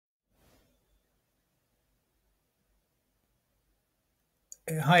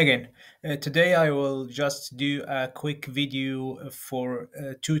Hi again. Today I will just do a quick video for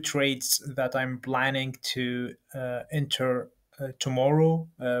two trades that I'm planning to enter tomorrow,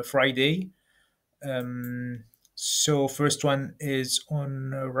 Friday. Um, so first one is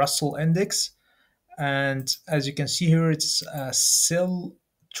on Russell Index, and as you can see here, it's a sell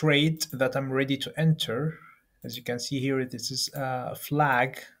trade that I'm ready to enter. As you can see here, this is a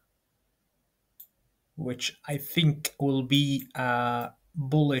flag which I think will be a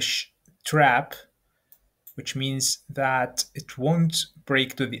bullish trap, which means that it won't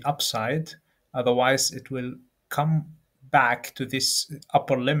break to the upside. Otherwise, it will come back to this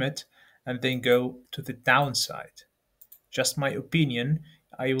upper limit and then go to the downside. Just my opinion.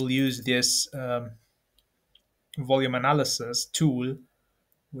 I will use this volume analysis tool,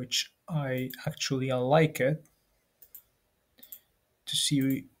 which I actually like it, to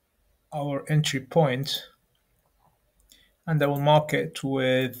see our entry point, and I will mark it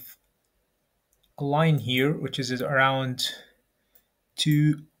with a line here, which is around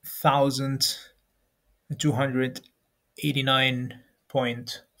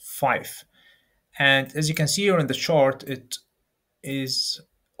 2,289.5. And as you can see here on the chart, it is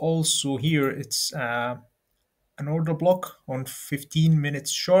also here, it's an order block on 15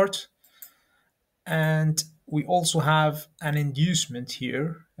 minutes chart. And we also have an inducement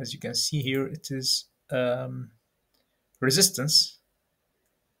here. As you can see here, it is resistance.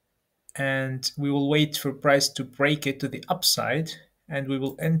 And we will wait for price to break it to the upside, and we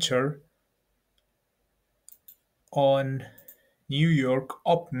will enter on New York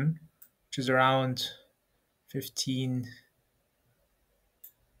Open, which is around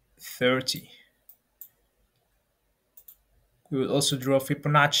 1530. We will also draw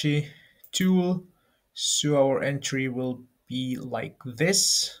Fibonacci tool, so our entry will be like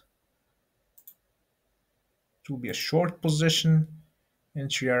this. It will be a short position,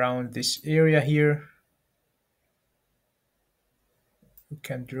 entry around this area here. We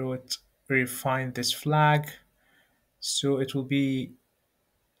can draw it, refine this flag, so it will be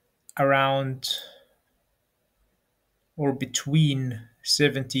around or between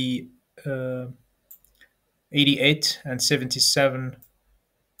 88 and 77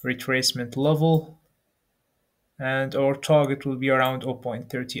 retracement level, and our target will be around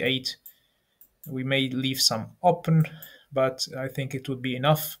 0.38. We may leave some open, but I think it would be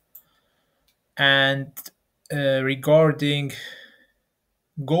enough. And regarding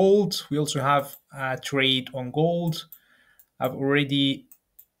gold, we also have a trade on gold. I've already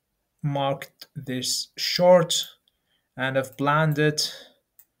marked this short and I've planned it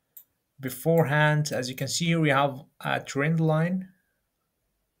beforehand. As you can see here, we have a trend line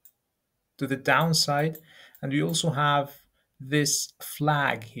to the downside, and we also have this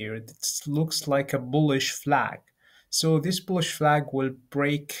flag here that looks like a bullish flag. So this bullish flag will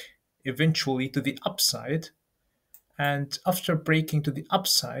break eventually to the upside, and after breaking to the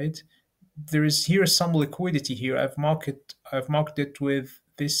upside, there is here some liquidity here. I've marked it with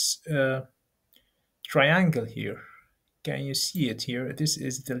this triangle here. Can you see it here? This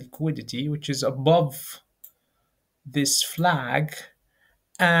is the liquidity which is above this flag,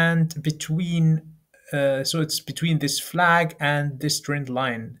 and between so it's between this flag and this trend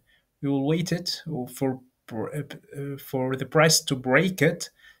line. We will wait it for the price to break it.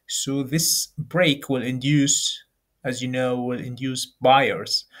 So this break will induce, as you know, will induce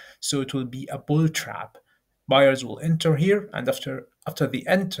buyers. So it will be a bull trap. Buyers will enter here, and after they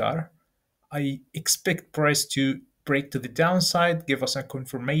enter, I expect price to break to the downside, give us a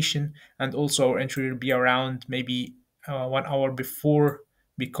confirmation, and also our entry will be around maybe 1 hour before,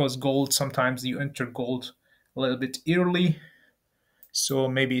 because gold, sometimes you enter gold a little bit early. So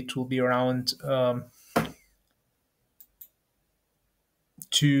maybe it will be around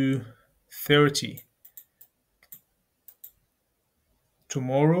 2:30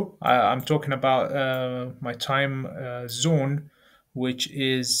 tomorrow. I'm talking about my time zone, which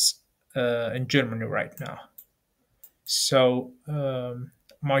is in Germany right now. So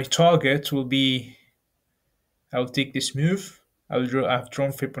my target will be, I'll take this move. I've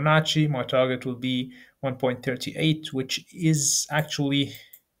drawn Fibonacci. My target will be 1.38, which is actually,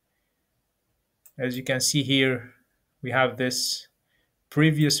 as you can see here, we have this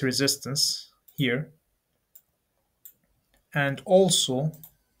previous resistance here. And also,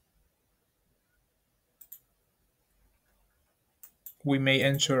 we may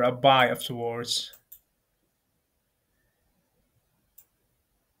enter a buy afterwards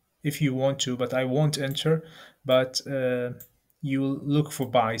if you want to, but I won't enter. But you will look for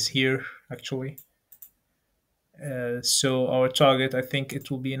buys here, actually. So our target, I think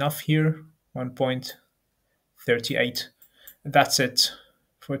it will be enough here, 1.38. That's it.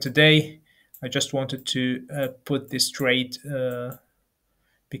 for today. I just wanted to put this trade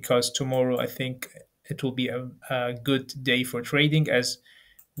because tomorrow I think it will be a good day for trading, as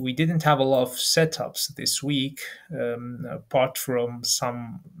we didn't have a lot of setups this week, apart from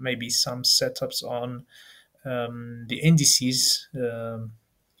maybe some setups on the indices.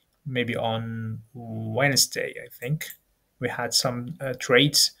 Maybe on Wednesday, I think we had some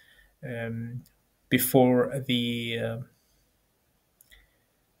trades um, before the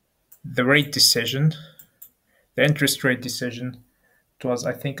rate decision, the interest rate decision. It was,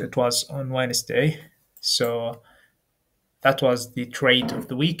 I think, it was on Wednesday. So that was the trade of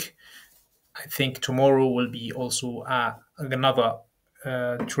the week. I think tomorrow will be also another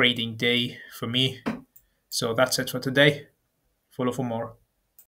trading day for me. So that's it for today. Follow for more.